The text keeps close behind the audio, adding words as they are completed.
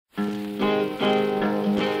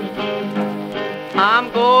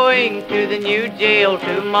I'm going to the new jail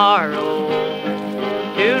tomorrow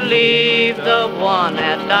to leave the one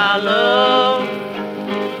that I love,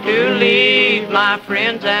 to leave my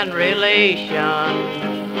friends and relations,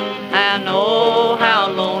 and oh,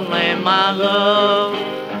 how lonely my love.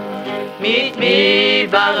 Meet me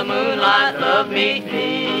by the moonlight, love, meet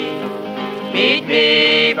me. Meet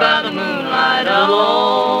me by the moonlight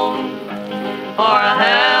alone, for I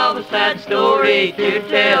have a sad story to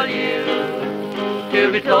tell you, to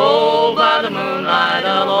be told by the moonlight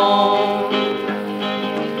alone.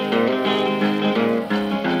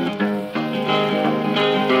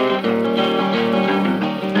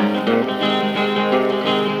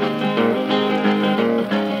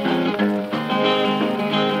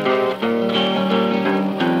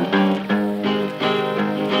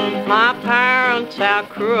 My parents, how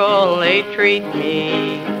cruel they treat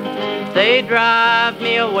me. They drive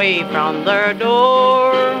me away from their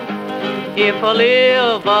door. If I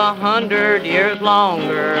live 100 years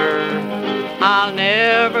longer, I'll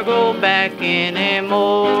never go back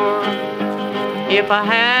anymore. If I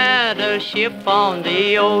had a ship on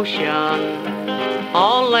the ocean,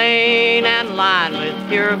 all laden and lined with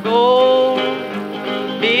pure gold,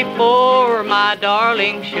 before my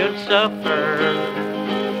darling should suffer,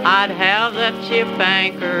 I'd have that ship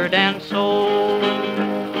anchored and sold.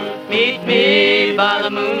 Meet me by the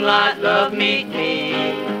moonlight, love, meet me.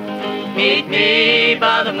 Meet me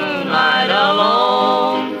by the moonlight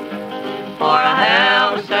alone, for I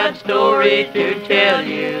have a sad story to tell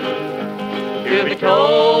you, to be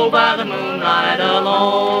told by the moonlight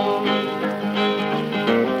alone.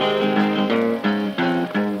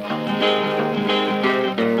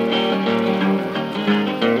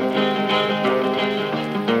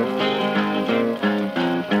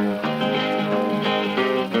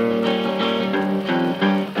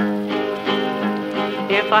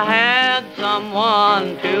 If I had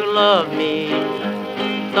someone to love me,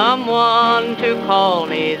 someone to call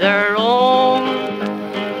me their own,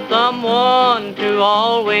 someone to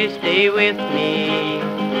always stay with me,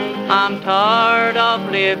 I'm tired of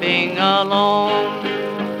living alone.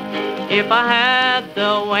 If I had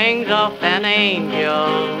the wings of an angel,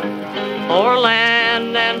 o'er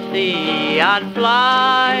land and sea I'd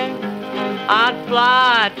fly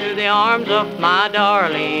to the arms of my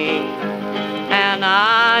darling, and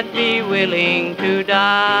I'd be willing to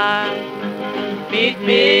die. Meet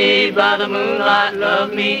me by the moonlight,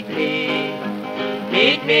 love, meet me.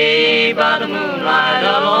 Meet me by the moonlight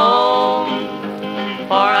alone,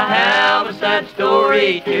 for I have a sad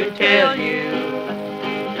story to tell you,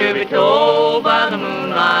 to be told by the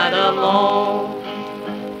moonlight alone.